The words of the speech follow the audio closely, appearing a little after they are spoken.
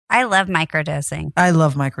I love microdosing. I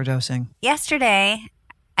love microdosing. Yesterday,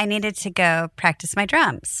 I needed to go practice my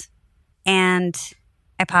drums. And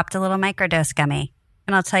I popped a little microdose gummy.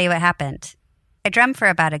 And I'll tell you what happened. I drummed for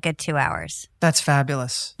about a good 2 hours. That's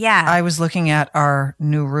fabulous. Yeah. I was looking at our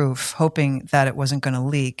new roof, hoping that it wasn't going to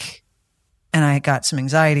leak. And I got some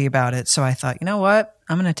anxiety about it. So I thought, you know what?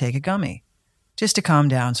 I'm going to take a gummy just to calm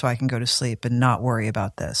down so I can go to sleep and not worry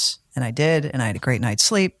about this. And I did. And I had a great night's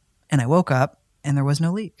sleep. And I woke up and there was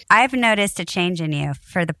no leak. I've noticed a change in you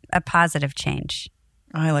for a positive change.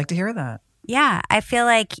 I like to hear that. Yeah. I feel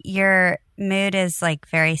like your mood is like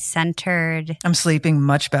very centered. I'm sleeping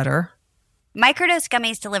much better. Microdose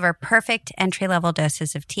gummies deliver perfect entry-level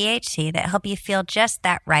doses of THC that help you feel just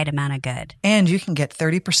that right amount of good. And you can get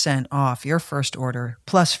 30% off your first order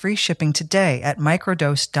plus free shipping today at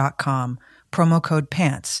microdose.com, promo code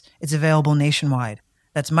PANTS. It's available nationwide.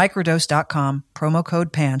 That's microdose.com, promo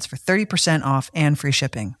code PANTS for 30% off and free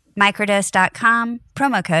shipping. Microdose.com,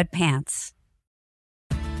 promo code PANTS.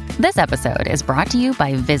 This episode is brought to you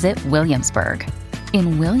by Visit Williamsburg.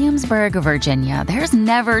 In Williamsburg, Virginia, there's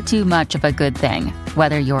never too much of a good thing.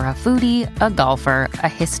 Whether you're a foodie, a golfer, a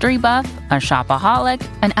history buff, a shopaholic,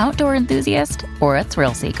 an outdoor enthusiast, or a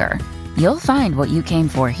thrill seeker, you'll find what you came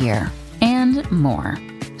for here and more.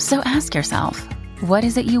 So ask yourself, what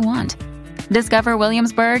is it you want? Discover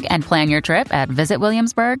Williamsburg and plan your trip at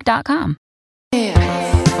visitwilliamsburg.com.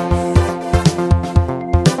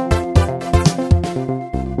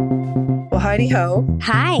 Well, Heidi Ho.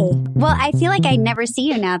 Hi. Well, I feel like I never see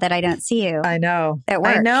you now that I don't see you. I know. At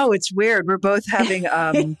work. I know. It's weird. We're both having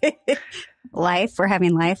life. We're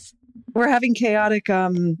having life. We're having chaotic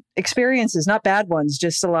experiences, not bad ones,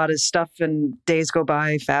 just a lot of stuff, and days go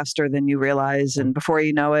by faster than you realize. And before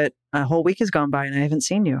you know it, a whole week has gone by and I haven't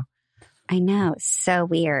seen you. I know. So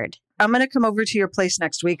weird. I'm going to come over to your place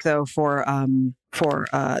next week, though, for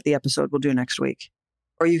the episode we'll do next week.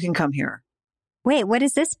 Or you can come here. Wait, what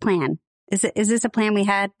is this plan? Is this a plan we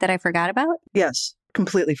had that I forgot about? Yes,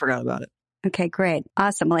 completely forgot about it. Okay, great.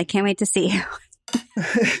 Awesome. Well, I can't wait to see you.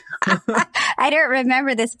 I don't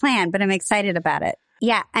remember this plan, but I'm excited about it.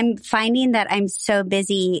 Yeah, I'm finding that I'm so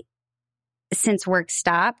busy since work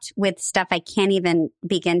stopped with stuff I can't even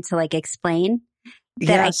begin to like explain that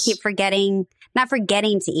Yes. I keep not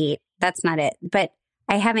forgetting to eat. That's not it. But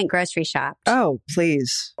I haven't grocery shopped. Oh,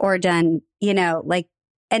 please. Or done,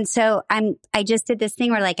 and so I just did this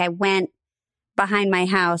thing where like I went behind my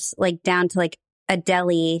house, like down to like a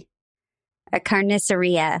deli, a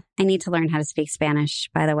carniceria. I need to learn how to speak Spanish,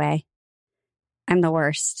 by the way. I'm the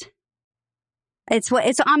worst. It's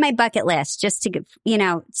on my bucket list, just to,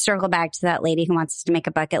 circle back to that lady who wants us to make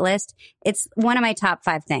a bucket list. It's one of my top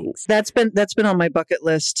 5 things. That's been on my bucket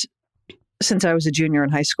list since I was a junior in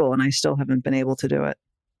high school, and I still haven't been able to do it.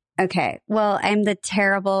 Okay. Well, I'm the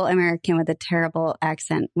terrible American with a terrible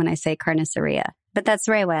accent when I say carniceria, but that's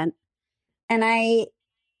where I went. And I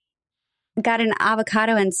got an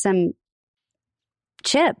avocado and some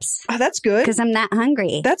chips. Oh, that's good. Because I'm not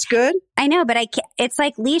hungry. That's good. I know, but I can't. It's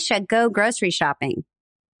like, Leisha, go grocery shopping.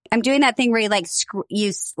 I'm doing that thing where you like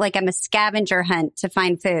use like I'm a scavenger hunt to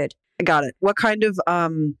find food. I got it. What kind of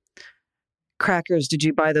crackers did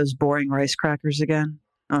you buy? Those boring rice crackers again?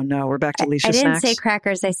 Oh no, we're back to Leisha I didn't snacks. say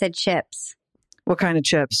crackers. I said chips. What kind of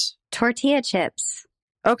chips? Tortilla chips.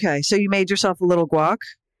 Okay, so you made yourself a little guac?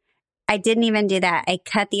 I didn't even do that. I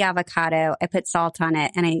cut the avocado. I put salt on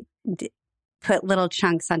it, and I put little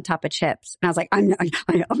chunks on top of chips. And I was like, I'm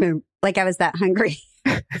like I was that hungry.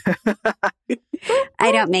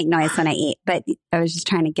 I don't make noise when I eat, but I was just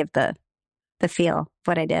trying to give the feel of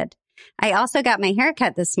what I did. I also got my hair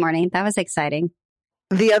cut this morning. That was exciting.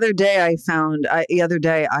 The other day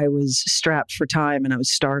I was strapped for time and I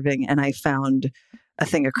was starving, and I found a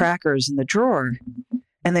thing of crackers in the drawer,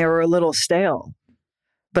 and they were a little stale,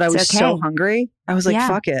 but I was so hungry. I was like,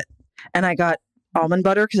 fuck it. And I got almond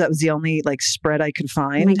butter because that was the only like spread I could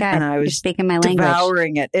find. Oh my God, and I was you're speaking my language.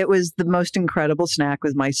 Devouring it. It was the most incredible snack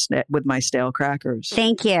with my stale crackers.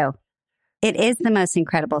 Thank you. It is the most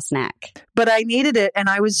incredible snack. But I needed it, and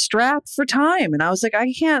I was strapped for time, and I was like,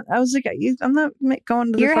 I can't. I was like, I'm not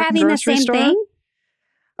going to the fucking having the grocery same store. thing?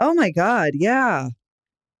 Oh my God, yeah,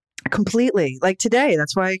 completely. Like today,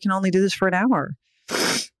 that's why I can only do this for an hour.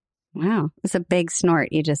 Wow, it's a big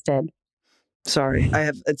snort you just did. Sorry,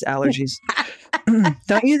 it's allergies.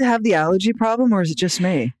 Don't you have the allergy problem, or is it just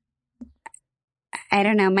me? I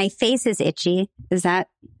don't know. My face is itchy. Is that?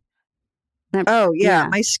 Oh yeah,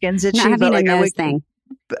 my skin's itchy. Not having but like a nose thing.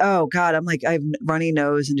 Oh God, I'm like I have runny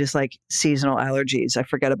nose and just like seasonal allergies. I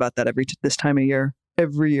forget about that this time of year.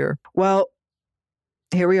 Every year. Well,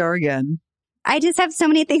 here we are again. I just have so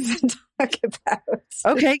many things to talk talk about.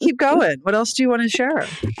 Okay, keep going. What else do you want to share?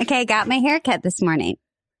 Okay, I got my hair cut this morning.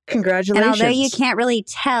 Congratulations. And although you can't really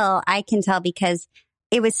tell, I can tell because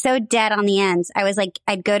it was so dead on the ends. I was like,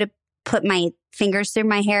 I'd go to put my fingers through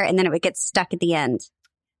my hair and then it would get stuck at the end.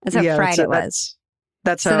 That's how fried it was.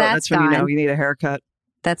 That's when you know you need a haircut.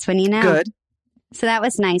 That's when you know. Good. So that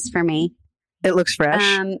was nice for me. It looks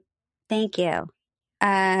fresh. Thank you.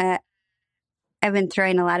 I've been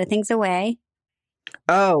throwing a lot of things away.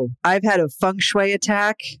 Oh, I've had a feng shui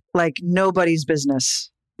attack like nobody's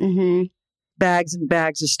business. Mm-hmm. Bags and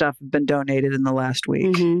bags of stuff have been donated in the last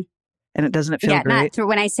week. Mm-hmm. And doesn't it feel great?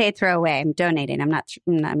 When I say throw away, I'm donating. I'm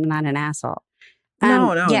not an asshole.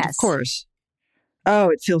 No, yes. Of course. Oh,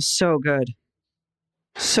 it feels so good.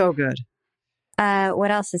 So good.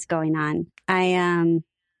 What else is going on? I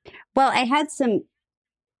had some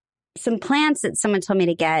plants that someone told me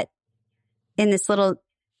to get in this little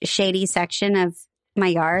shady section of my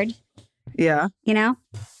yard. Yeah. You know?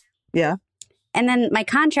 Yeah. And then my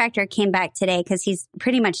contractor came back today because he's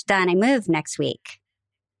pretty much done. I move next week.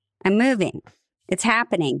 I'm moving. It's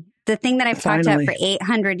happening. The thing that I've talked about for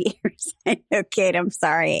 800 years. I know, Kate, I'm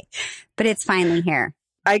sorry. But it's finally here.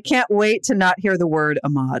 I can't wait to not hear the word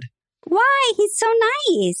Ahmad. Why? He's so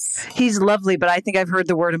nice. He's lovely, but I think I've heard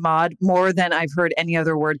the word Ahmad more than I've heard any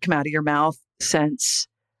other word come out of your mouth since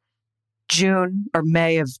June or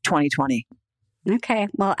May of 2020. Okay.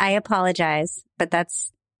 Well, I apologize, but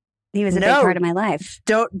he was a big part of my life.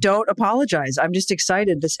 Don't apologize. I'm just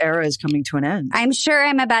excited this era is coming to an end. I'm sure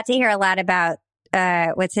I'm about to hear a lot about,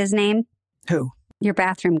 what's his name? Who? Your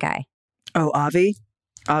bathroom guy. Oh, Avi?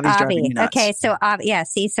 Avi's driving me nuts. Okay, so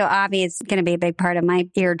so Avi is going to be a big part of my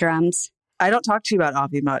eardrums. I don't talk to you about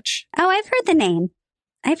Avi much. Oh, I've heard the name.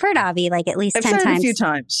 I've heard Avi like at least 10 times. I've said it a few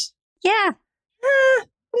times. Yeah.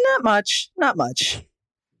 Not much.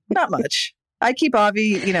 I keep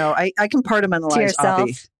Avi, I compartmentalize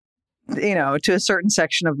Avi, to a certain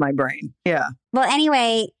section of my brain. Yeah. Well,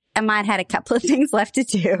 anyway, Ahmad had a couple of things left to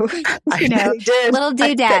do. He did. Little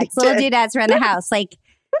doodads around the house. Like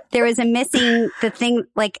there was the thing,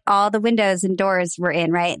 like all the windows and doors were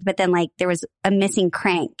in, right? But then like there was a missing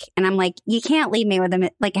crank. And I'm like, you can't leave me with them.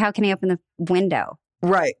 Like, how can I open the window?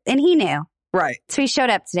 Right. And he knew. Right. So he showed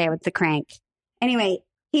up today with the crank. Anyway,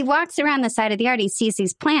 he walks around the side of the yard. He sees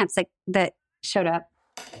these plants that showed up.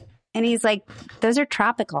 And he's like, those are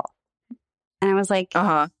tropical. And I was like,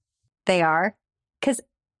 they are? Because,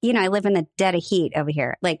 I live in the dead of heat over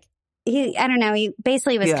here. Like, he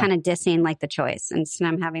basically was kind of dissing like the choice. And so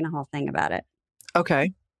I'm having a whole thing about it.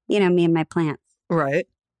 Okay. Me and my plants. Right.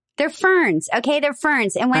 They're ferns. Okay, they're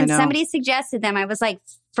ferns. And when somebody suggested them, I was like,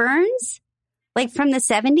 ferns? Like from the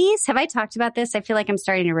 70s? Have I talked about this? I feel like I'm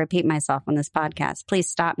starting to repeat myself on this podcast. Please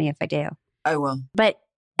stop me if I do. I will. But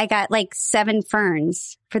I got like 7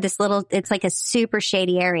 ferns for this it's like a super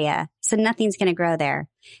shady area. So nothing's going to grow there.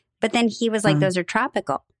 But then he was like, those are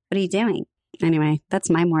tropical. What are you doing? Anyway, that's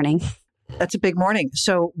my morning. That's a big morning.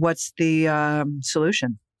 So what's the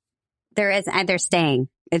solution? They're staying.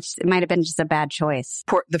 It might have been just a bad choice.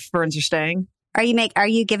 The ferns are staying? Are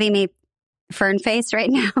you giving me fern face right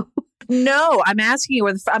now? No, I'm asking you.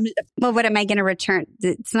 Well, what am I going to return?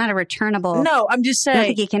 It's not a returnable. No, I'm just saying. I don't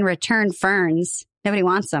think you can return ferns. Nobody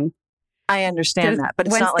wants them. I understand that, but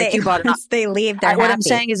it's not like you bought once they leave, they're happy. What I'm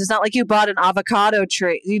saying is it's not like you bought an avocado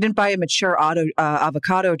tree. You didn't buy a mature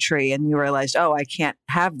avocado tree and you realized, oh, I can't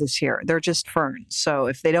have this here. They're just ferns. So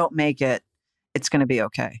if they don't make it, it's going to be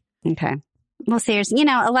okay. Okay. Well, seriously,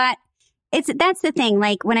 a lot. That's the thing.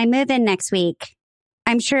 Like when I move in next week,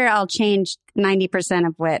 I'm sure I'll change 90%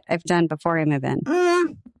 of what I've done before I move in.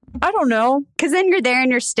 I don't know. Because then you're there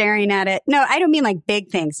and you're staring at it. No, I don't mean like big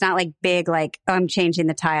things. Not like big, like, oh, I'm changing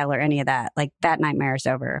the tile or any of that. Like that nightmare is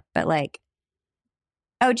over. But like,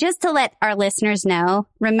 just to let our listeners know,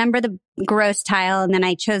 remember the gross tile? And then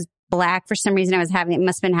I chose black for some reason. Must have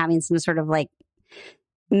been having some sort of like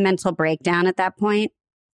mental breakdown at that point.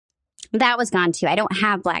 That was gone too. I don't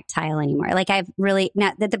have black tile anymore. Like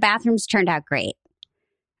the bathrooms turned out great.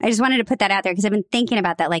 I just wanted to put that out there because I've been thinking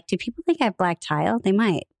about that. Like, do people think I have black tile? They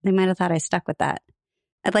might have thought I stuck with that.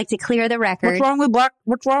 I'd like to clear the record. What's wrong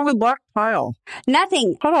with black tile?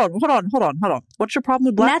 Nothing. Hold on. What's your problem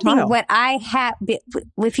with black tile? Nothing. What I have,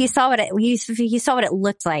 if you saw what it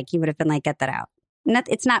looked like, you would have been like, get that out.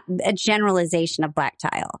 It's not a generalization of black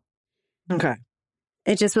tile. Okay.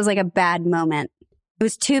 It just was like a bad moment. It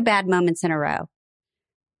was 2 bad moments in a row.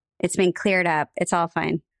 It's been cleared up. It's all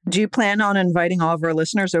fine. Do you plan on inviting all of our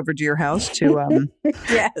listeners over to your house to?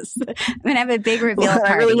 Yes, I'm gonna have a big reveal party.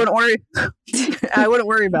 I really wouldn't worry. I wouldn't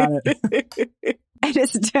worry about it. I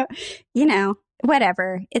just don't.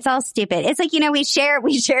 whatever. It's all stupid. It's like, we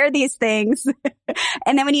share these things.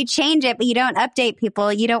 And then when you change it, but you don't update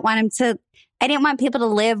people, you don't want them to, I didn't want people to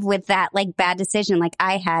live with that like bad decision like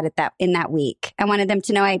I had in that week. I wanted them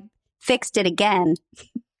to know I fixed it again.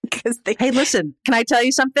 Hey, listen, can I tell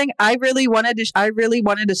you something? I really wanted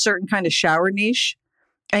a certain kind of shower niche.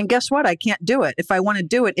 And guess what? I can't do it. If I want to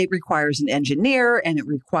do it, it requires an engineer and it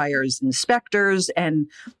requires inspectors. And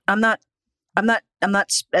I'm not,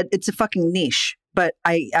 it's a fucking niche, but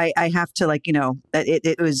I have to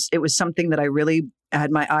it was something that I really had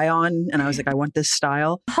my eye on. And I was like, I want this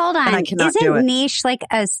style. Hold on. And I cannot do it. Niche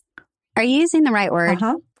are you using the right word?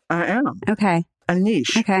 Uh-huh. I am. Okay. A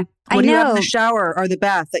niche. Okay. What do you have in the shower or the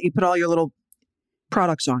bath that you put all your little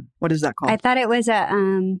products on? What is that called? I thought it was what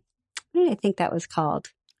did I think that was called?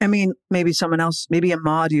 I mean, maybe someone else, maybe a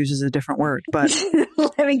mod uses a different word, but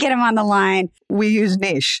let me get him on the line. We use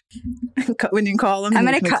niche. When you call him,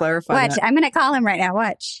 you can clarify watch, that. I'm going to call him right now.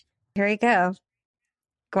 Watch. Here we go.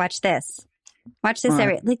 Watch this. Watch this.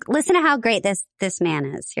 Right. Listen to how great this man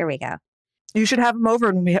is. Here we go. You should have him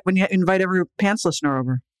over when you invite every pants listener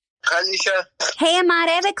over. Hi, Alicia. Hey, Ahmad,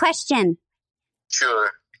 I have a question. Sure.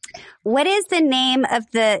 What is the name of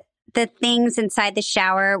the things inside the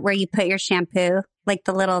shower where you put your shampoo? Like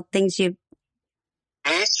the little things you...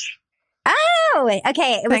 Niche? Oh,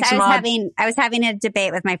 okay. Thanks, I was having a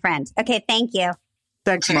debate with my friend. Okay, thank you.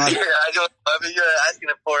 Thanks, Ahmad. You're asking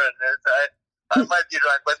a foreigner. I might be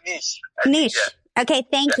wrong, but niche. Niche. Okay,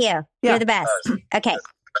 thank you. Yeah. You're the best. Okay,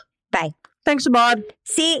 bye. Thanks, Ahmad.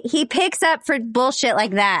 See, he picks up for bullshit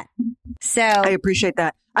like that. So I appreciate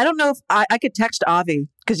that. I don't know if I could text Avi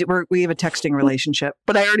because we have a texting relationship,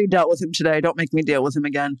 but I already dealt with him today. Don't make me deal with him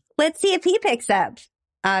again. Let's see if he picks up,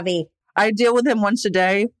 Avi. I deal with him once a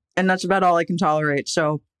day, and that's about all I can tolerate.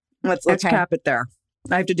 So let's cap it there.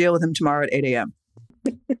 I have to deal with him tomorrow at 8 a.m.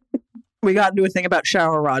 We got into a thing about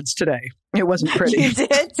shower rods today. It wasn't pretty. You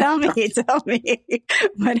did? Tell me.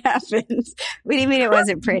 What happened? What do you mean it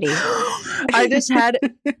wasn't pretty? I just had...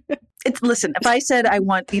 Listen, if I said I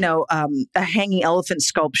want, a hanging elephant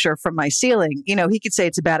sculpture from my ceiling, he could say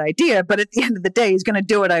it's a bad idea, but at the end of the day, he's going to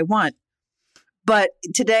do what I want. But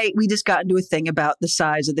today we just got into a thing about the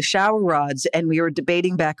size of the shower rods, and we were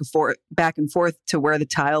debating back and forth to where the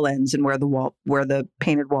tile ends and where the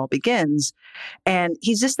painted wall begins. And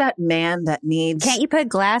he's just that man that needs. Can't you put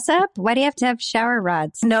glass up? Why do you have to have shower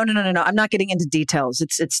rods? No. I'm not getting into details.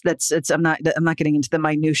 I'm not getting into the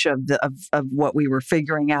minutia of what we were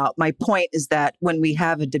figuring out. My point is that when we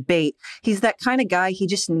have a debate, he's that kind of guy. He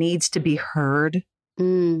just needs to be heard.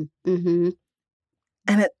 Mm-hmm.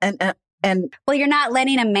 And well, you're not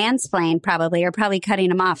letting him mansplain probably, or probably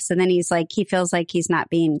cutting him off. So then he feels like he's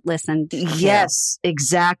not being listened to. Yes,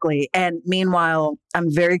 exactly. And meanwhile,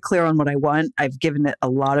 I'm very clear on what I want. I've given it a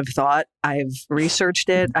lot of thought. I've researched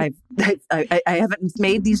it. I haven't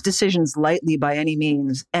made these decisions lightly by any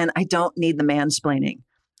means. And I don't need the mansplaining.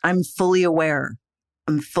 I'm fully aware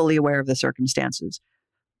of the circumstances,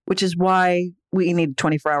 which is why we need a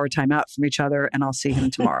 24-hour timeout from each other. And I'll see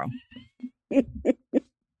him tomorrow.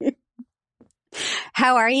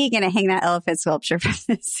 How are you going to hang that elephant sculpture from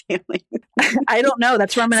the ceiling? I don't know.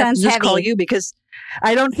 That's why I'm going to have to just call you, because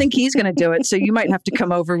I don't think he's going to do it. So you might have to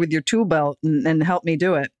come over with your tool belt and help me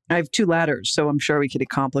do it. I have 2 ladders, so I'm sure we could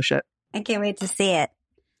accomplish it. I can't wait to see it.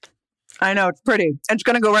 I know. It's pretty. It's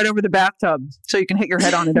going to go right over the bathtub, so you can hit your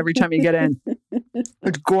head on it every time you get in.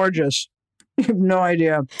 It's gorgeous. You have no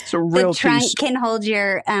idea. It's a real The trunk piece. can hold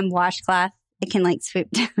your washcloth. It can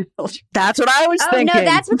swoop down. That's what I was thinking. Oh, no,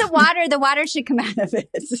 that's what the water should come out of it.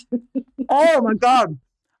 Oh, my God.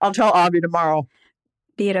 I'll tell Avi tomorrow.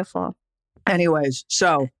 Beautiful. Anyways,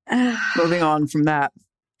 so moving on from that.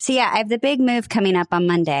 So, yeah, I have the big move coming up on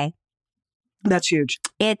Monday. That's huge.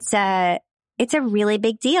 It's a really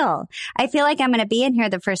big deal. I feel like I'm going to be in here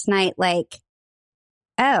the first night I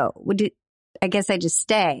guess I just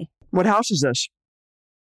stay. What house is this?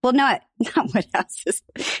 Well, no, not what houses.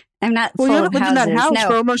 I'm not full you of haven't lived houses. in that house No.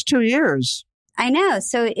 for almost 2 years. I know.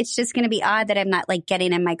 So it's just going to be odd that I'm not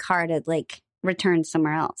getting in my car to return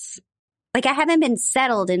somewhere else. I haven't been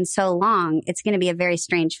settled in so long. It's going to be a very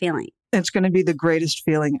strange feeling. It's going to be the greatest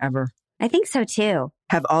feeling ever. I think so too.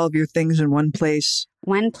 Have all of your things in one place.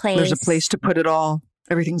 One place. There's a place to put it all.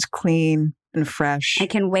 Everything's clean and fresh. I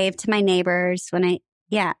can wave to my neighbors when I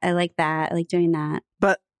like that. I like doing that.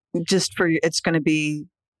 But just for you, it's going to be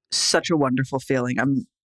such a wonderful feeling. I'm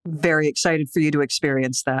very excited for you to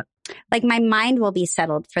experience that. My mind will be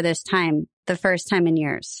settled for this time, the first time in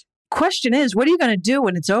years. Question is, what are you going to do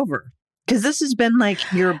when it's over? Because this has been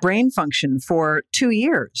your brain function for 2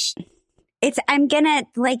 years. I'm going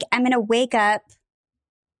to wake up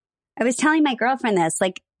I was telling my girlfriend this,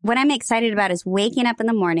 like what I'm excited about is waking up in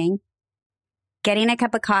the morning, getting a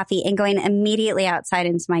cup of coffee and going immediately outside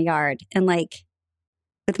into my yard and like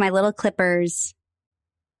with my little clippers,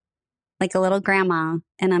 like a little grandma,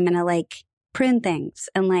 and I'm going to like prune things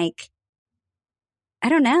and like, I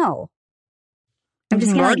don't know. I'm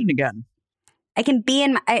just going garden again. I can be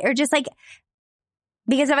in my, or just like,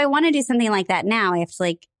 because if I want to do something like that now, I have to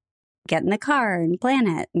like get in the car and plan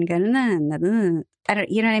it and go, I don't,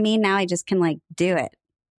 you know what I mean? Now I just can like do it.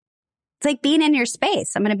 It's like being in your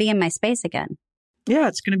space. I'm going to be in my space again. Yeah,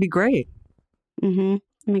 it's going to be great. Mm-hmm.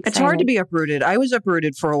 I'm excited. It's hard to be uprooted. I was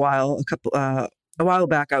uprooted for a while, a while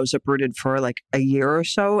back. I was uprooted for like a year or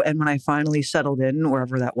so. And when I finally settled in,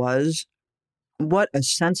 wherever that was, what a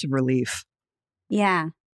sense of relief. Yeah.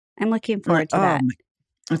 I'm looking forward to that.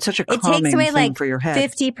 It's such a it calming takes away thing like for your head.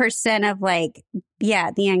 50% of like,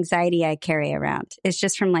 yeah, the anxiety I carry around. It's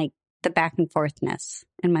just from like the back and forthness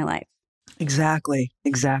in my life. Exactly.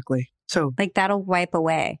 So like that'll wipe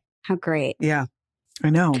away. How great. Yeah, I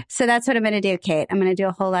know. So that's what I'm going to do, Kate. I'm going to do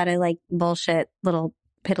a whole lot of like bullshit little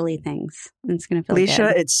piddly things. It's going to feel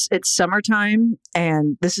Alicia, good. it's summertime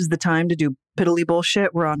and this is the time to do piddly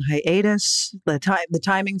bullshit. We're on hiatus. The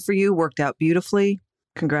timing for you worked out beautifully.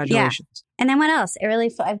 Congratulations. Yeah. And then what else?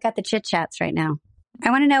 I've got the chit chats right now. I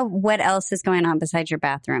want to know what else is going on besides your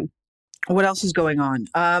bathroom. What else is going on?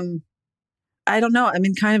 I don't know. I'm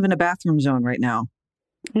kind of in a bathroom zone right now.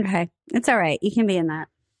 Okay. It's all right. You can be in that.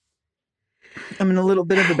 I'm in a little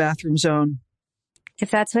bit of a bathroom zone.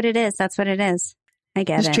 If that's what it is, that's what it is. I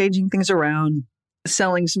get Just it. changing things around,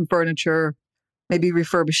 selling some furniture, maybe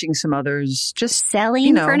refurbishing some others. Just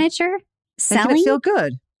selling furniture? Selling? Making it feel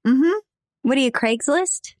good. Mm-hmm. What are you,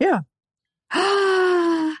 Craigslist? Yeah.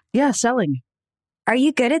 Yeah, selling. Are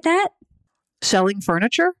you good at that? Selling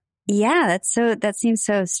furniture? Yeah, that seems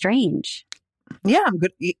so strange. Yeah, I'm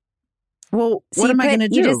good. Well, so what am I going to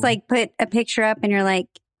do? You just like put a picture up and you're like,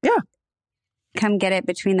 yeah, come get it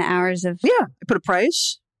between the hours of. Yeah, I put a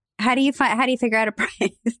price. How do you figure out a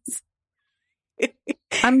price?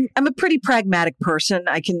 I'm a pretty pragmatic person.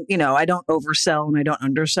 I can, I don't oversell and I don't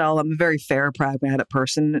undersell. I'm a very fair, pragmatic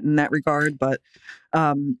person in that regard. But,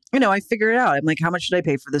 I figure it out. I'm like, how much should I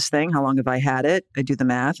pay for this thing? How long have I had it? I do the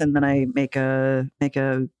math and then I make a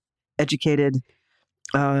educated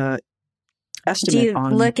estimate. Do you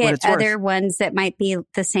on look what at it's other worth. ones that might be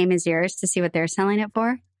the same as yours to see what they're selling it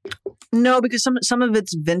for? No, because some of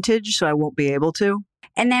it's vintage, so I won't be able to.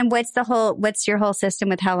 And then what's your whole system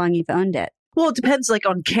with how long you've owned it? Well, it depends like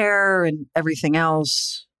on care and everything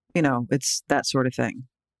else. It's that sort of thing.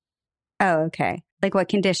 Oh, okay. Like what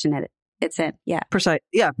condition it's in. Yeah. Precisely.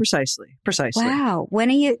 Wow.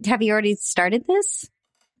 Have you already started this?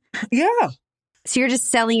 Yeah. So you're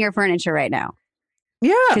just selling your furniture right now?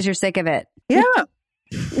 Yeah. Because you're sick of it? Yeah.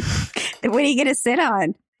 What are you going to sit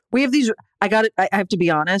on? We have these, I have to be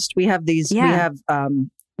honest. We have these, Yeah. we have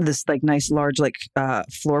this like nice large like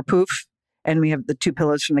floor poof. And we have the 2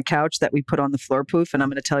 pillows from the couch that we put on the floor poof. And I'm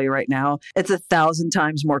going to tell you right now, it's 1,000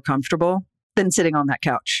 times more comfortable than sitting on that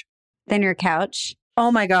couch. Than your couch?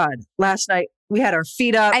 Oh my God. Last night we had our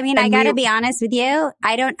feet up. I mean, I got to be honest with you.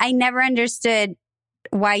 I never understood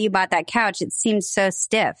why you bought that couch. It seems so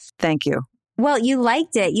stiff. Thank you. Well, you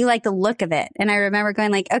liked it. You liked the look of it. And I remember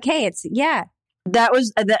going like, okay, That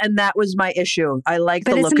was my issue. I like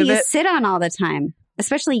the look of it. But it's something you sit on all the time.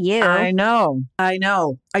 Especially you. I know.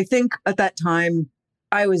 I think at that time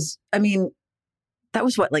that was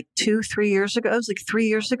what, like 2-3 years ago? It was like 3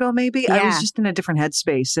 years ago, maybe. Yeah. I was just in a different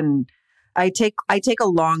headspace and I take a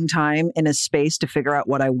long time in a space to figure out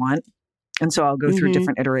what I want. And so I'll go through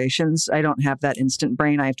different iterations. I don't have that instant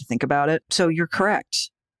brain. I have to think about it. So you're correct.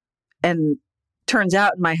 And turns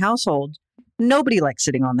out in my household, nobody likes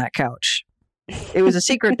sitting on that couch. It was a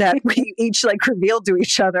secret that we each like revealed to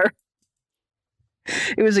each other.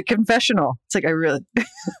 It was a confessional. It's like, I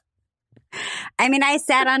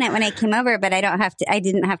sat on it when I came over, but I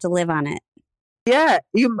didn't have to live on it. Yeah.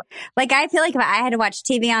 I feel like if I had to watch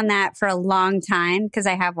TV on that for a long time, because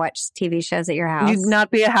I have watched TV shows at your house. You would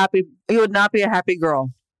not be a happy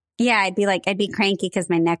girl. Yeah. I'd be cranky because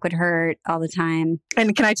my neck would hurt all the time.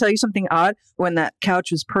 And can I tell you something odd? When that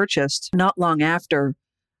couch was purchased, not long after,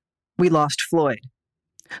 we lost Floyd.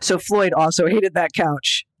 So Floyd also hated that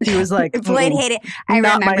couch. He was like, Floyd hated. I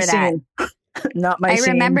remember that. Not my scene.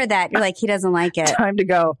 I remember that. You're like, he doesn't like it. Time to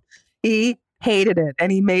go. He hated it, and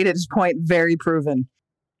he made his point very proven.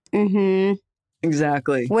 Mm-hmm.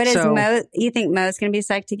 Exactly. What is Mo? You think Mo's going to be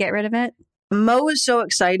psyched to get rid of it? Mo was so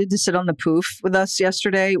excited to sit on the poof with us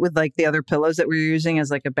yesterday with like the other pillows that we were using as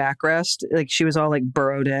like a backrest. Like she was all like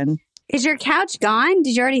burrowed in. Is your couch gone?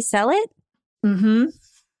 Did you already sell it? Mm-hmm.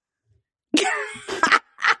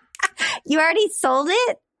 You already sold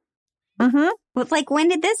it? Mm-hmm. Well, like, when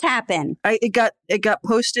did this happen? It got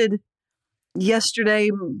posted yesterday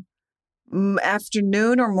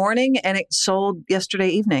afternoon or morning, and it sold yesterday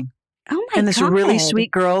evening. Oh my God. And this really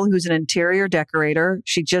sweet girl who's an interior decorator,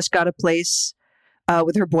 she just got a place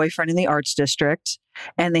with her boyfriend in the arts district,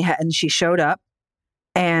 and she showed up,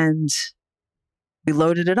 and we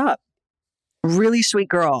loaded it up. Really sweet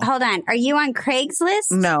girl. Hold on. Are you on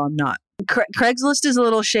Craigslist? No, I'm not. Craigslist is a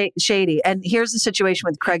little shady. And here's the situation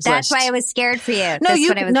with Craigslist. That's why I was scared for you. No,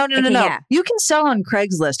 No. Yeah. You can sell on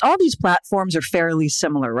Craigslist. All these platforms are fairly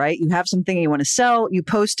similar, right? You have something you want to sell, you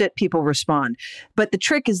post it, people respond. But the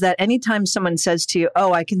trick is that anytime someone says to you,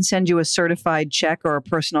 oh, I can send you a certified check or a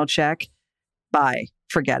personal check, bye.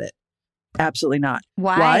 Forget it. Absolutely not.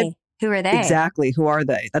 Why? Who are they? Exactly. Who are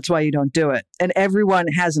they? That's why you don't do it. And everyone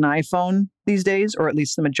has an iPhone these days, or at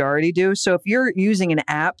least the majority do. So if you're using an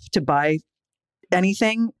app to buy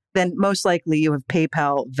anything, then most likely you have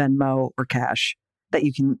PayPal, Venmo, or cash that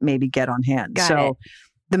you can maybe get on hand. Got it.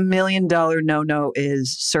 The $1 million no-no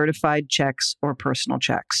is certified checks or personal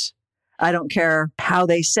checks. I don't care how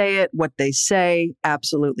they say it, what they say.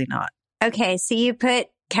 Absolutely not. Okay. So you put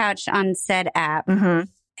Couch on said app. Mm-hmm.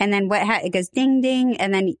 And then it goes ding, ding.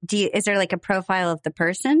 And then is there like a profile of the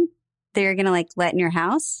person that you're going to like let in your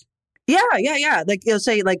house? Yeah. Like you'll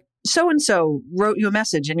say like so-and-so wrote you a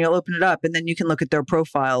message, and you'll open it up, and then you can look at their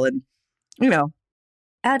profile, and, you know.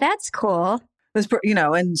 Oh, that's cool. And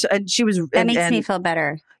she was. That makes me feel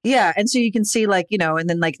better. Yeah. And so you can see like, and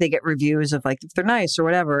then like they get reviews of like if they're nice or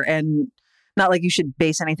whatever. And not like you should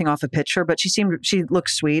base anything off a picture, but she looked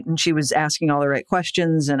sweet, and she was asking all the right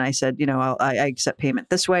questions. And I said, I accept payment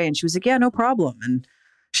this way. And she was like, yeah, no problem. And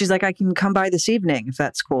she's like, I can come by this evening if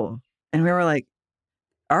that's cool. And we were like,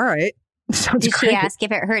 all right. Sounds Did great. she ask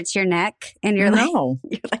if it hurts your neck? And you're no.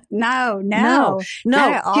 like, no. No.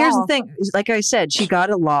 Not at all. Here's the thing. Like I said, she got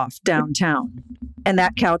a loft downtown, and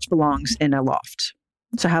that couch belongs in a loft.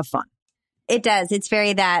 So have fun. It does. It's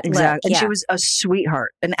very that. Exactly. Look, and she was a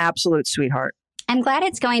sweetheart, an absolute sweetheart. I'm glad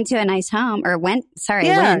it's going to a nice home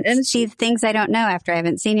and see things I don't know after I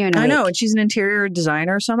haven't seen you in a week. I know. And she's an interior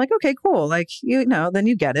designer. So I'm like, okay, cool. Like, then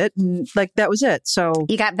you get it. And like, that was it. So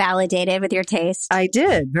you got validated with your taste. I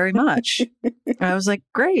did very much. I was like,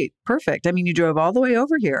 great, perfect. I mean, you drove all the way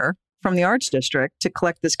over here from the arts district to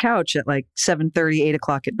collect this couch at like 7:30, 8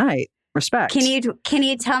 o'clock at night. Respect. Can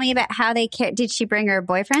you tell me about how they did she bring her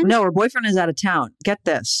boyfriend? No, her boyfriend is out of town. Get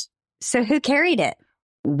this. So who carried it?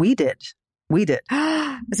 We did.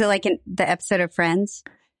 Was it like in the episode of Friends?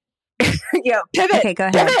 Yeah. Pivot. Okay, go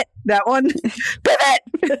ahead. Pivot. That one.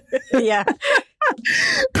 Pivot. Yeah.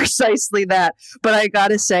 Precisely that. But I got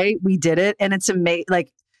to say, we did it. And it's amazing.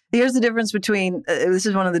 Like, here's the difference between, this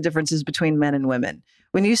is one of the differences between men and women.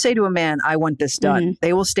 When you say to a man, I want this done,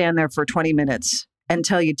 they will stand there for 20 minutes and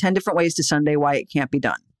tell you 10 different ways to Sunday why it can't be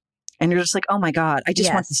done. And you're just like, oh my God, I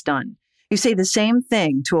just want this done. You say the same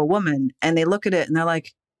thing to a woman, and they look at it and they're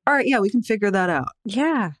like, all right, yeah, we can figure that out.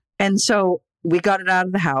 Yeah. And so we got it out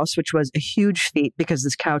of the house, which was a huge feat because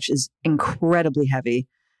this couch is incredibly heavy.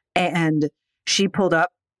 And she pulled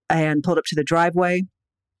up to the driveway,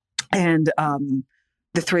 and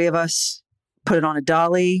the three of us put it on a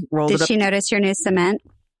dolly, rolled it up. Did she notice your new cement?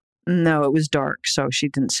 No, it was dark, so she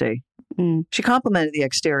didn't see. She complimented the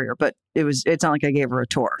exterior, but it's not like I gave her a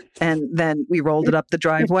tour. And then we rolled it up the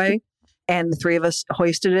driveway, and the three of us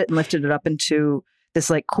hoisted it and lifted it up into this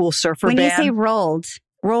like cool surfer van. When you say rolled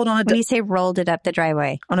on when you say rolled it up the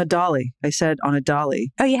driveway, on a dolly. I said on a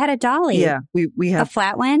dolly. Oh, you had a dolly. Yeah, we have a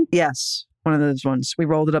flat one. Yes, one of those ones. We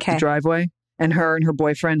rolled it up the driveway, and her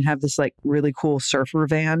boyfriend have this like really cool surfer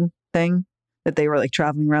van thing that they were like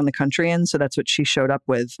traveling around the country in. So that's what she showed up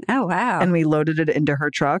with. Oh wow! And we loaded it into her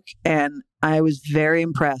truck, and I was very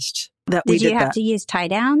impressed. Did you have to use tie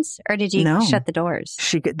downs, or did you shut the doors?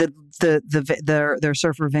 Their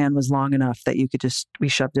surfer van was long enough that we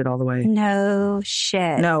shoved it all the way. No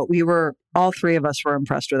shit. No, all three of us were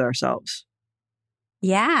impressed with ourselves.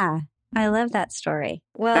 Yeah. I love that story.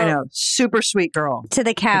 Well, I know. Super sweet girl. To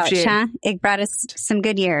the couch, huh? It brought us some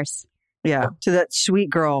good years. Yeah. To that sweet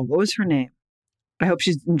girl. What was her name? I hope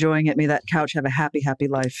she's enjoying it. May that couch have a happy, happy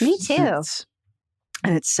life. Me too.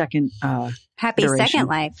 And its second happy iteration. Second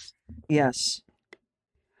life. Yes.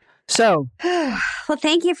 So. Well,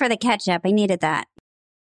 thank you for the catch up. I needed that.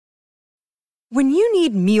 When you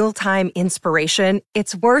need mealtime inspiration,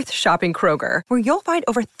 it's worth shopping Kroger, where you'll find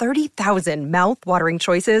over 30,000 mouth-watering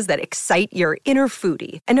choices that excite your inner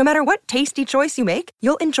foodie. And no matter what tasty choice you make,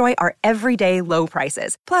 you'll enjoy our everyday low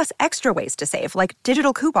prices, plus extra ways to save, like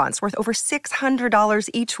digital coupons worth over $600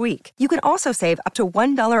 each week. You can also save up to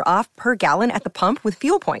 $1 off per gallon at the pump with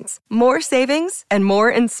fuel points. More savings and more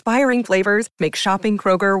inspiring flavors make shopping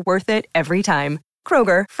Kroger worth it every time.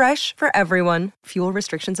 Kroger, fresh for everyone. Fuel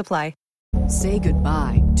restrictions apply. Say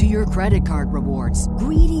goodbye to your credit card rewards.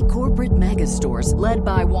 Greedy corporate mega stores, led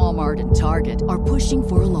by Walmart and Target, are pushing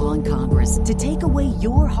for a law in Congress to take away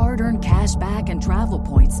your hard-earned cash back and travel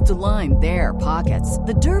points to line their pockets.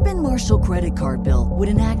 The Durbin-Marshall credit card bill would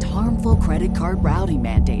enact harmful credit card routing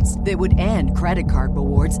mandates that would end credit card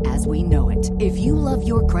rewards as we know it. If you love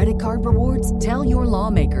your credit card rewards, tell your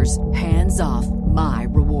lawmakers, hands off my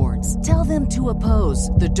rewards. Tell them to oppose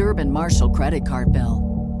the Durbin-Marshall credit card bill.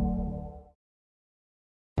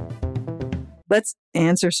 Let's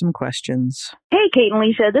answer some questions. Hey, Kate and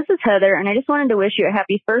Lisa, this is Heather, and I just wanted to wish you a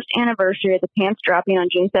happy first anniversary of the Pants dropping on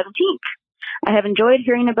June 17th. I have enjoyed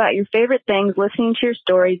hearing about your favorite things, listening to your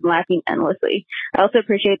stories, and laughing endlessly. I also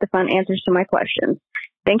appreciate the fun answers to my questions.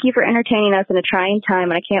 Thank you for entertaining us in a trying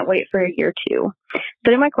time, and I can't wait for a year two.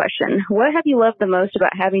 So to my question, what have you loved the most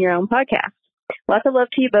about having your own podcast? Lots of love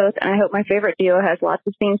to you both, and I hope my favorite duo has lots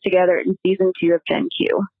of scenes together in season 2 of Gen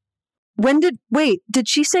Q. Did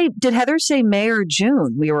Heather say May or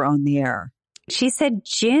June we were on the air? She said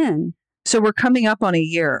June. So we're coming up on a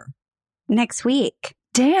year. Next week.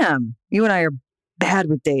 Damn. You and I are bad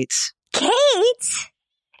with dates. Kate!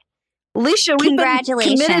 Alicia, we've been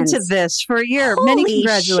committed to this for a year. Holy Many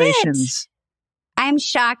congratulations. Shit. I'm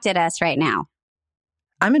shocked at us right now.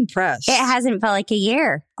 I'm impressed. It hasn't felt like a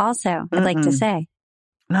year, also, I'd like to say.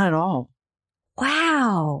 Not at all.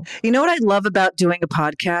 Wow. You know what I love about doing a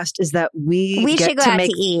podcast is that we should go out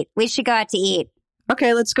to eat. We should go out to eat.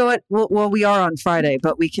 Okay, let's go we are on Friday,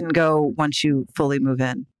 but we can go once you fully move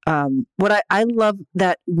in. What I love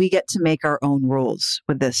that we get to make our own rules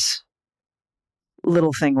with this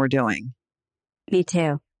little thing we're doing. Me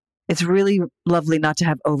too. It's really lovely not to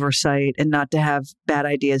have oversight and not to have bad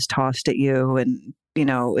ideas tossed at you. And,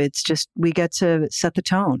 it's just, we get to set the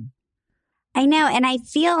tone. I know. And I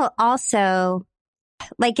feel also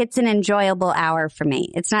like it's an enjoyable hour for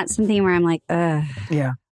me. It's not something where I'm like, ugh.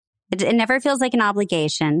 Yeah. It never feels like an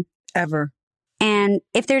obligation. Ever. And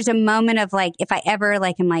if there's a moment of like, if I ever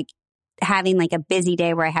like, I'm like having like a busy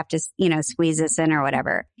day where I have to, squeeze this in or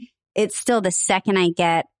whatever, it's still the second I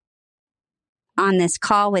get on this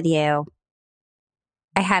call with you,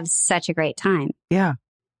 I have such a great time. Yeah.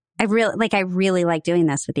 I really like doing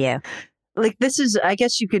this with you. Like this is, I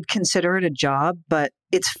guess you could consider it a job, but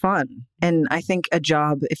it's fun. And I think a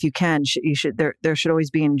job, if you can, there should always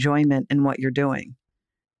be enjoyment in what you're doing.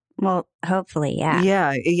 Well, hopefully, yeah.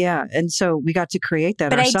 Yeah. And so we got to create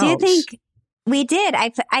that ourselves. But I do think we did.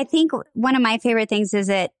 I think one of my favorite things is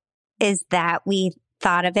that we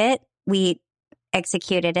thought of it, we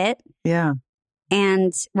executed it. Yeah.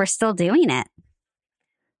 And we're still doing it.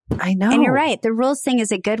 I know. And you're right. The rules thing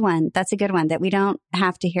is a good one. That's a good one that we don't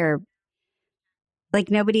have to hear.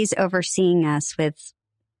 Like nobody's overseeing us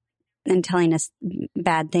and telling us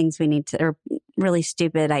bad things we need to, or really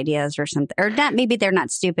stupid ideas or something. Or not, maybe they're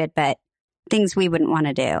not stupid, but things we wouldn't want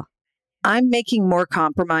to do. I'm making more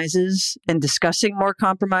compromises and discussing more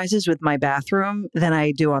compromises with my bathroom than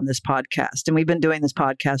I do on this podcast. And we've been doing this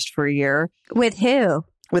podcast for a year. With who?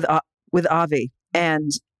 With Avi.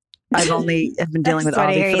 And I've been dealing with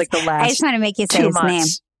Avi for like the last I just want to make you say his months. name.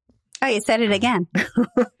 Oh, you said it again.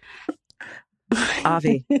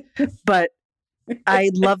 Avi. But I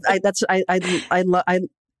love,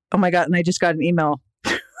 oh my God. And I just got an email.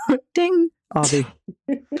 Ding. Avi.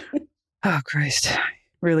 Oh, Christ. I'm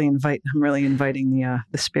really inviting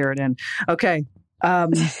the spirit in. Okay.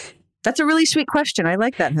 That's a really sweet question. I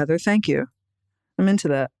like that, Heather. Thank you. I'm into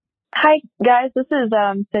that. Hi, guys. This is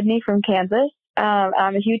Sydney from Kansas.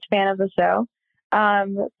 I'm a huge fan of the show.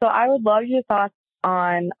 So I would love your thoughts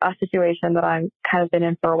on a situation that I'm kind of been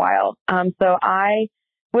in for a while. So I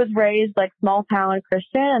was raised like small town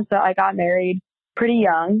Christian, and so I got married pretty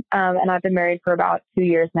young, and I've been married for about 2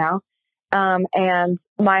 years now. And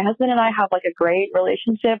my husband and I have like a great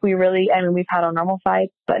relationship. We've had our normal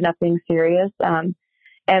fights, but nothing serious. And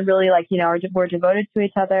really we're devoted to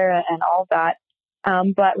each other and all of that.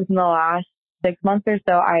 But within the last 6 months or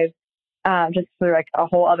so, I've just through like a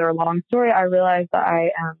whole other long story, I realized that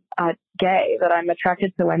I am gay, that I'm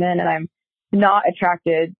attracted to women and I'm not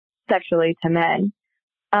attracted sexually to men.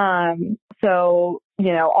 So,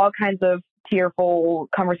 all kinds of tearful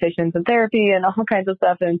conversations in therapy and all kinds of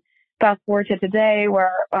stuff. And fast forward to today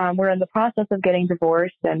where we're in the process of getting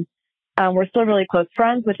divorced, and we're still really close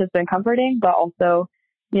friends, which has been comforting, but also,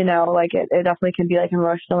 you know, like it definitely can be like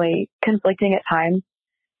emotionally conflicting at times.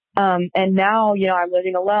 And now, you know, I'm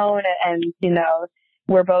living alone and, you know,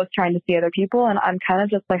 we're both trying to see other people, and I'm kind of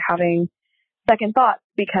just like having second thoughts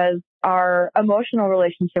because our emotional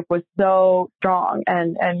relationship was so strong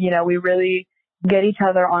and, you know, we really get each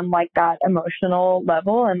other on like that emotional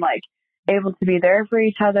level and like able to be there for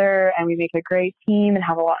each other, and we make a great team and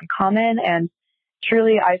have a lot in common. And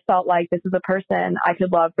truly, I felt like this is a person I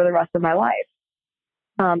could love for the rest of my life.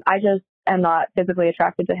 I just am not physically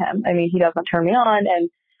attracted to him. I mean, he doesn't turn me on, and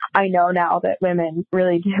I know now that women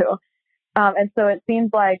really do. And so it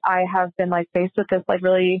seems like I have been like faced with this like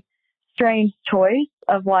really strange choice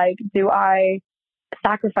of like, do I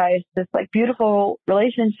sacrifice this like beautiful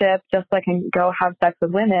relationship just so I can go have sex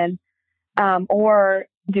with women? Or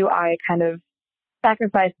do I kind of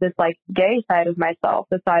sacrifice this like gay side of myself,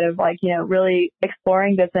 the side of like, you know, really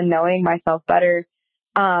exploring this and knowing myself better,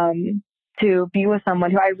 to be with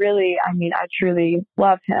someone who I truly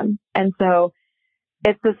love him. And so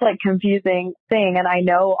it's this like confusing thing. And I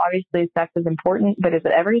know obviously sex is important, but is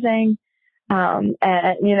it everything? And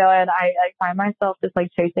you know, and I find myself just like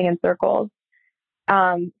chasing in circles.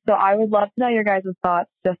 So I would love to know your guys' thoughts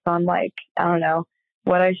just on like, I don't know,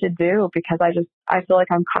 what I should do, because I feel like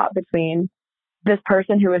I'm caught between this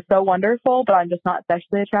person who is so wonderful, but I'm just not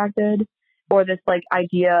sexually attracted, or this like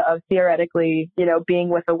idea of theoretically, you know, being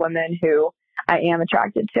with a woman who I am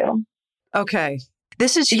attracted to. Okay.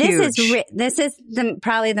 This is huge. This is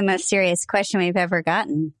probably the most serious question we've ever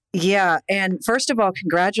gotten. Yeah. And first of all,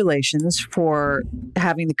 congratulations for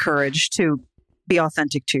having the courage to be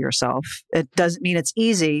authentic to yourself. It doesn't mean it's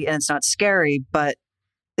easy and it's not scary, but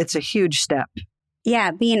it's a huge step.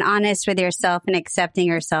 Yeah. Being honest with yourself and accepting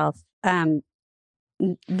yourself.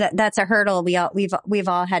 That's a hurdle we've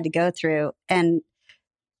all had to go through. And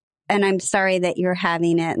I'm sorry that you're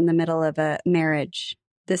having it in the middle of a marriage,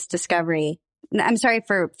 this discovery. I'm sorry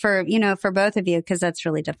for both of you, because that's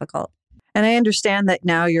really difficult. And I understand that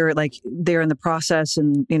now you're like, they're in the process,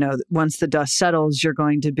 and, you know, once the dust settles, you're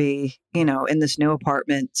going to be, you know, in this new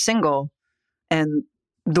apartment single, and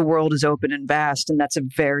the world is open and vast. And that's a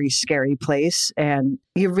very scary place. And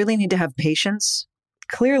you really need to have patience.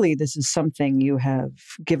 Clearly, this is something you have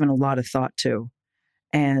given a lot of thought to.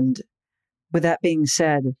 And with that being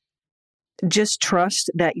said, just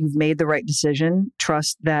trust that you've made the right decision.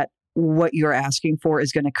 Trust that what you're asking for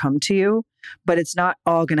is going to come to you, but it's not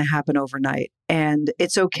all going to happen overnight. And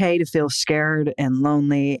it's okay to feel scared and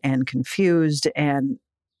lonely and confused. And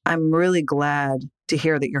I'm really glad to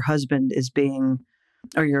hear that your husband is being,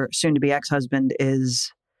 or your soon to be ex-husband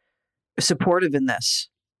is supportive in this.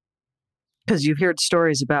 Because you've heard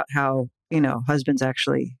stories about how, you know, husbands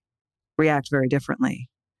actually react very differently,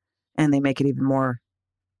 and they make it even more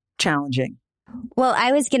challenging. Well,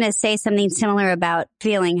 I was going to say something similar about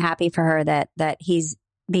feeling happy for her that he's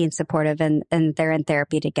being supportive and they're in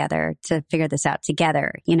therapy together to figure this out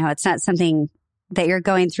together. You know, it's not something that you're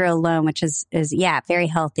going through alone, which is very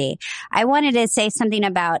healthy. I wanted to say something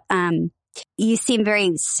about, you seem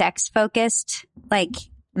very sex focused, like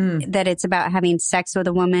that it's about having sex with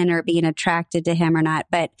a woman or being attracted to him or not.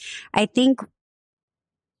 But I think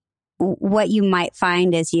what you might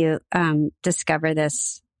find as you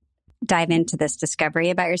dive into this discovery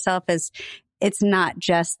about yourself is it's not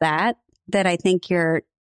just that I think you're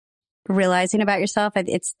realizing about yourself.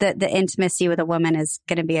 It's the intimacy with a woman is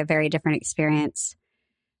going to be a very different experience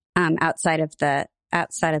outside of the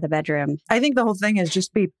bedroom. I think the whole thing is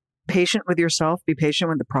just be patient with yourself, be patient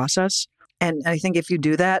with the process. And I think if you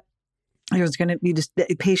do that, there's going to be just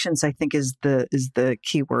patience, I think, is the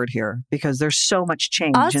key word here, because there's so much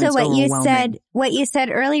change. Also, and it's what you said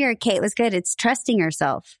earlier, Kate, was good. It's trusting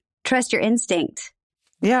yourself. Trust your instinct.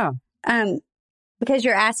 Yeah. Because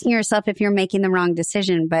you're asking yourself if you're making the wrong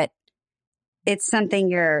decision, but it's something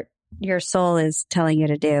your soul is telling you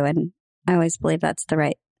to do. And I always believe that's the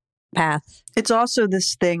right path. It's also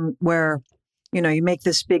this thing where, you know, you make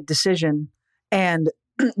this big decision and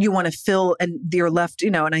you want to fill, and you're left,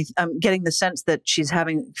 you know, and I'm getting the sense that she's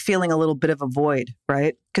feeling a little bit of a void,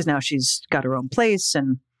 right? Because now she's got her own place,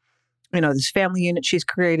 and, you know, this family unit she's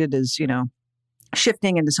created is, you know,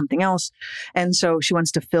 shifting into something else. And so she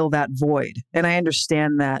wants to fill that void. And I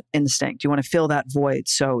understand that instinct. You want to fill that void.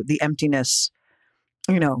 So the emptiness,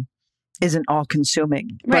 you know, isn't all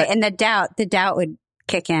consuming. Right. And the doubt would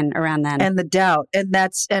kick in around then. And the doubt. And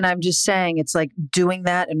I'm just saying, it's like doing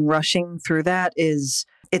that and rushing through that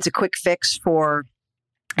it's a quick fix for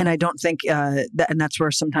And I don't think and that's where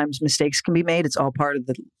sometimes mistakes can be made. It's all part of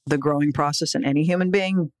the growing process in any human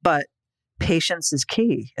being, but patience is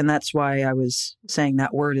key. And that's why I was saying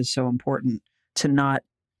that word is so important, to not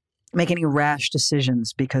make any rash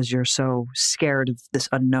decisions because you're so scared of this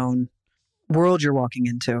unknown world you're walking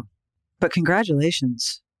into. But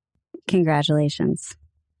congratulations. Congratulations.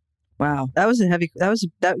 Wow.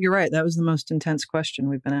 You're right. That was the most intense question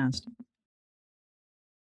we've been asked.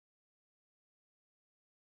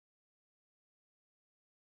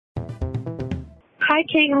 Hi,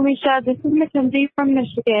 Kate and Alicia. This is Mackenzie from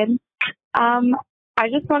Michigan. I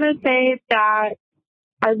just want to say that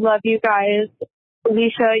I love you guys.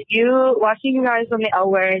 Alicia, watching you guys on the L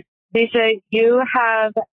Word, Alicia, you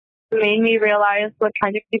have made me realize what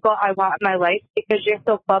kind of people I want in my life because you're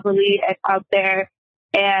so bubbly and out there.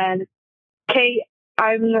 And Kate,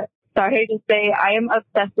 I'm sorry to say I am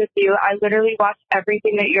obsessed with you. I literally watch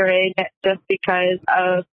everything that you're in just because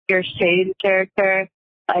of your Shane character.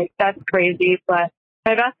 Like, that's crazy. But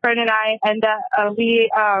my best friend and I, we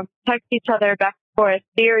text each other back and forth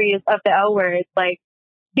theories of the L Word. Like,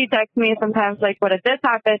 he texts me sometimes like, what if this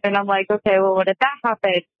happened? And I'm like, okay, well, what if that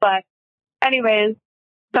happened? But anyways,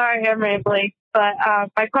 sorry, I'm rambling. But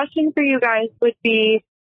my question for you guys would be,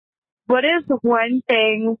 what is one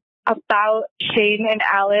thing about Shane and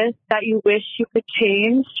Alice that you wish you could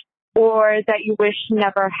change or that you wish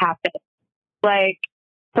never happened? Like,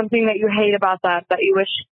 something that you hate about them that you wish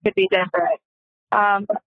could be different.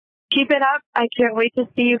 Keep it up. I can't wait to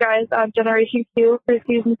see you guys on Generation Q for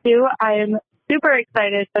season 2. I am super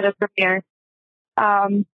excited for the premiere.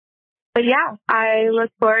 But yeah, I look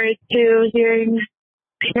forward to hearing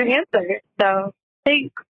your answer. So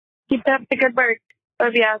thanks. Keep up the good work.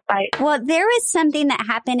 Love you. Bye. Well, there was something that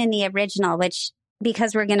happened in the original, which,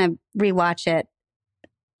 because we're going to rewatch it,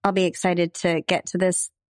 I'll be excited to get to this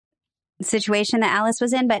situation that Alice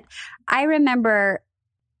was in. But I remember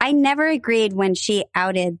I never agreed when she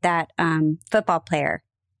outed that football player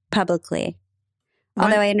publicly,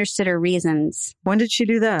 although I understood her reasons. When did she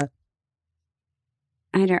do that?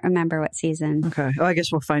 I don't remember what season. Okay. Oh, I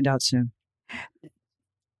guess we'll find out soon.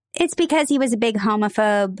 It's because he was a big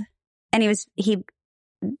homophobe and he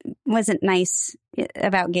wasn't nice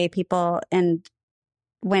about gay people. And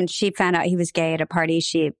when she found out he was gay at a party,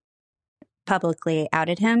 she publicly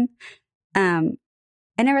outed him.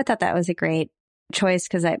 I never thought that was a great choice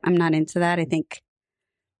because I'm not into that. I think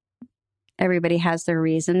everybody has their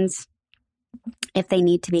reasons if they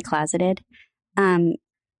need to be closeted.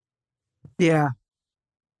 Yeah.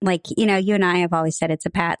 Like, you and I have always said it's a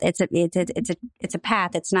path. It's a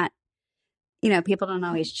path. It's not, people don't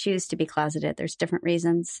always choose to be closeted. There's different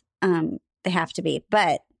reasons. They have to be,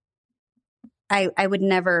 but I would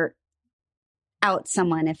never out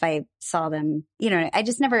someone if I saw them, I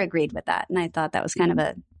just never agreed with that. And I thought that was kind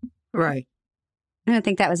of right. I don't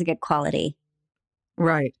think that was a good quality.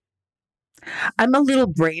 Right. I'm a little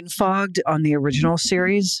brain fogged on the original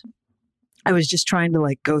series. I was just trying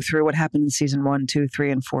to go through what happened in season 1, 2,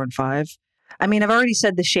 3, and 4, and 5. I mean, I've already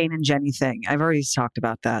said the Shane and Jenny thing. I've already talked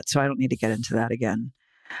about that, so I don't need to get into that again.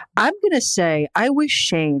 I'm going to say, I wish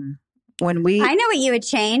Shane, I know what you would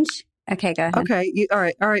change. Okay, go ahead. Okay. All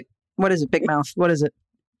right. What is it? Big mouth. What is it?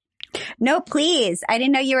 No, please. I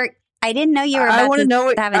didn't know you were about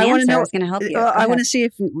to have an answer. I was going to help you. I want to see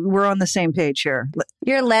if we're on the same page here.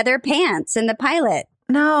 Your leather pants in the pilot.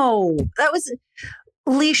 No, that was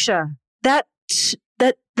Alicia.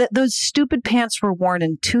 Those stupid pants were worn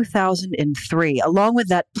in 2003, along with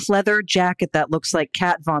that pleather jacket that looks like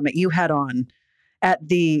cat vomit you had on at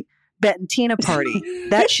the Bentina party.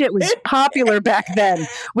 That shit was popular back then.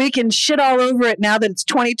 We can shit all over it now that it's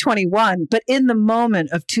 2021, but in the moment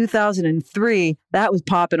of 2003, that was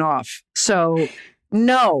popping off. So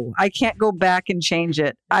no, I can't go back and change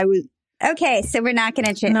it. Okay, so we're not going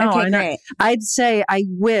to change. No, okay, great. I'd say I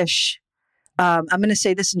wish. I'm going to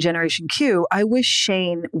say this in Generation Q. I wish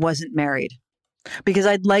Shane wasn't married because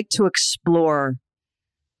I'd like to explore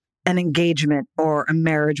an engagement or a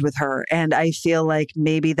marriage with her. And I feel like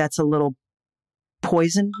maybe that's a little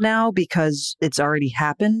poisoned now because it's already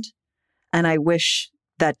happened. And I wish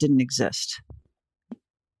that didn't exist.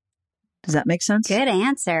 Does that make sense? Good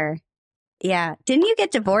answer. Yeah. Didn't you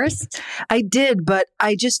get divorced? I did, but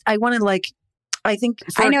I want to I think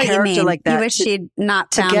for a character like that. You wish she'd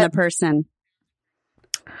not found the person.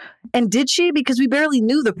 And did she? Because we barely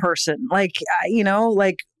knew the person.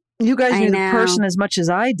 You guys knew the person as much as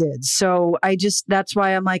I did. So that's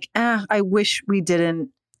why I'm I wish we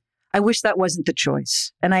didn't. I wish that wasn't the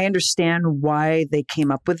choice. And I understand why they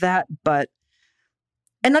came up with that. And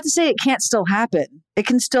not to say it can't still happen. It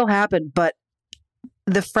can still happen. But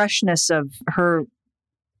the freshness of her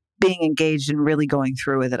being engaged and really going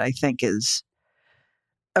through with it, I think, is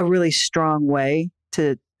a really strong way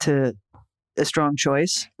to a strong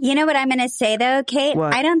choice. You know what I'm going to say, though, Kate?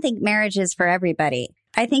 What? I don't think marriage is for everybody.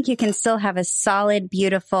 I think you can still have a solid,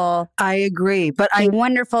 beautiful, I agree, but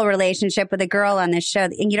wonderful relationship with a girl on this show.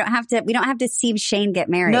 And you don't have to, we don't have to see Shane get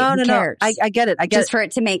married. No. Who cares? I get it. I get Just it. for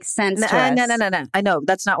it to make sense to us. No. I know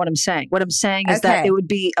that's not what I'm saying. What I'm saying is that it would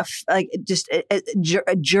be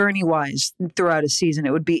journey wise throughout a season.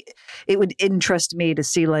 It would interest me to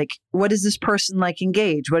see, like, what is this person like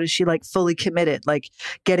engaged? What is she like fully committed? Like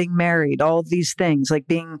getting married, all of these things, like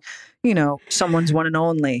being, someone's one and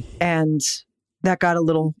only. And that got a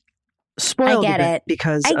little spoiled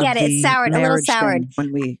because I get it. Soured, a little soured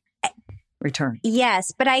when we returned.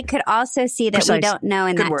 Yes, but I could also see that we don't know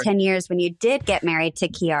in that 10 years when you did get married to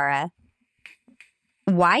Kiara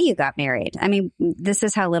why you got married. I mean, this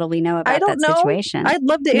is how little we know about that situation. I'd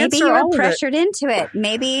love to answer. Maybe you were pressured into it.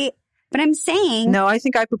 Maybe, but I'm saying no. I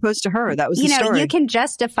think I proposed to her. That was the story. You can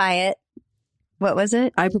justify it. What was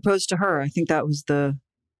it? I proposed to her. I think that was the.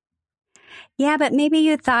 Yeah, but maybe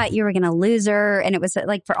you thought you were going to lose her and it was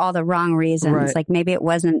like for all the wrong reasons. Right. Like maybe it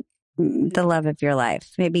wasn't the love of your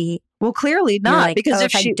life. Maybe. Well, clearly not, like, because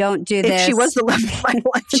if I don't do this. If she was the love of my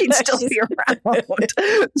life, she'd still be around.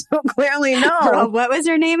 So clearly no. Well, what was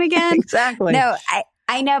her name again? Exactly. No,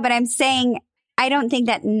 I know, but I'm saying I don't think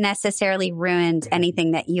that necessarily ruined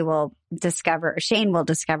anything that you will discover, Shane will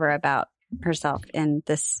discover about herself in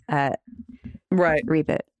this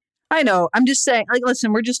reboot. I know. I'm just saying, like,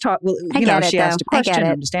 listen, we're just talking. Well, she asked a question.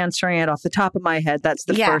 I'm just answering it off the top of my head. That's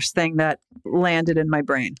the first thing that landed in my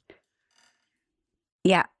brain.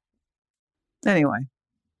 Yeah. Anyway.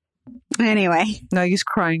 No use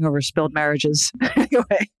crying over spilled marriages.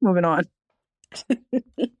 Anyway, moving on.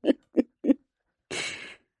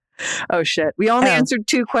 Oh, shit. We only answered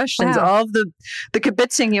 2 questions. Wow. All of the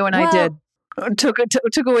kibitzing you and I did took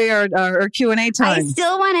away our Q&A time. I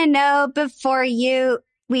still want to know before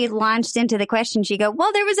we launched into the questions, you go,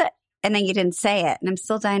 well, there was and then you didn't say it. And I'm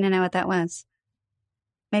still dying to know what that was.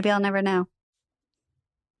 Maybe I'll never know.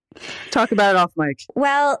 Talk about it off mic.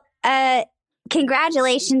 Well,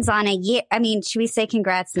 congratulations on a year. I mean, should we say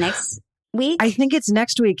congrats next week? I think it's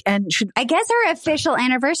next week. And I guess our official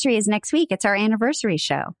anniversary is next week. It's our anniversary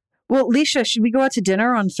show. Well, Leisha, should we go out to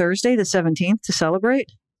dinner on Thursday, the 17th, to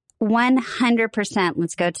celebrate? 100%.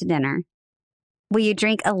 Let's go to dinner. Will you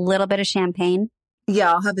drink a little bit of champagne?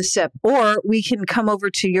 Yeah, I'll have a sip. Or we can come over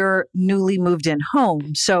to your newly moved in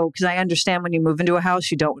home. So, because I understand when you move into a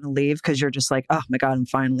house, you don't want to leave because you're just like, oh my God, I'm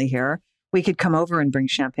finally here. We could come over and bring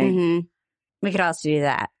champagne. Mm-hmm. We could also do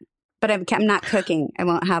that. But I'm not cooking. I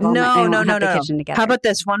won't have all no. the kitchen together. How about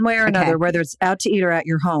this? One way or another, whether it's out to eat or at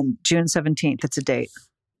your home, June 17th, it's a date.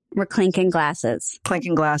 We're clinking glasses.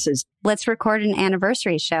 Let's record an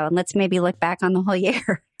anniversary show and let's maybe look back on the whole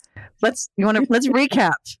year. Let's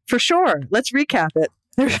recap for sure. Let's recap it.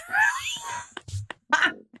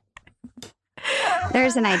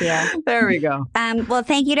 There's an idea. There we go. Well,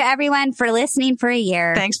 thank you to everyone for listening for a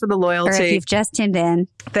year. Thanks for the loyalty. Or if you've just tuned in.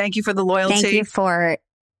 Thank you for the loyalty. Thank you for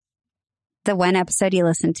the one episode you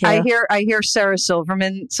listened to. I hear Sarah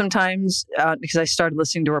Silverman sometimes because I started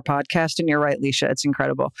listening to her podcast, and you're right, Leisha. It's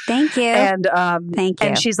incredible. Thank you. And thank you.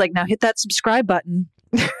 And she's like, now hit that subscribe button.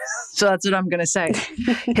 So that's what I'm going to say.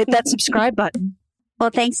 Hit that subscribe button. Well,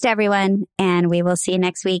 thanks to everyone. And we will see you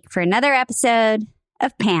next week for another episode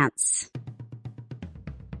of Pants.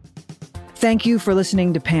 Thank you for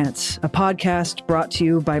listening to Pants, a podcast brought to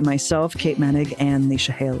you by myself, Kate Menig, and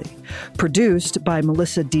Leisha Haley. Produced by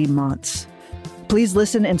Melissa D. Montz. Please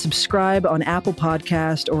listen and subscribe on Apple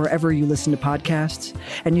Podcast or wherever you listen to podcasts.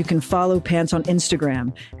 And you can follow Pants on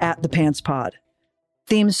Instagram @ThePantsPod.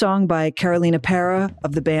 Theme song by Carolina Parra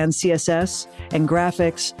of the band CSS, and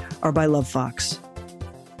graphics are by Love Fox.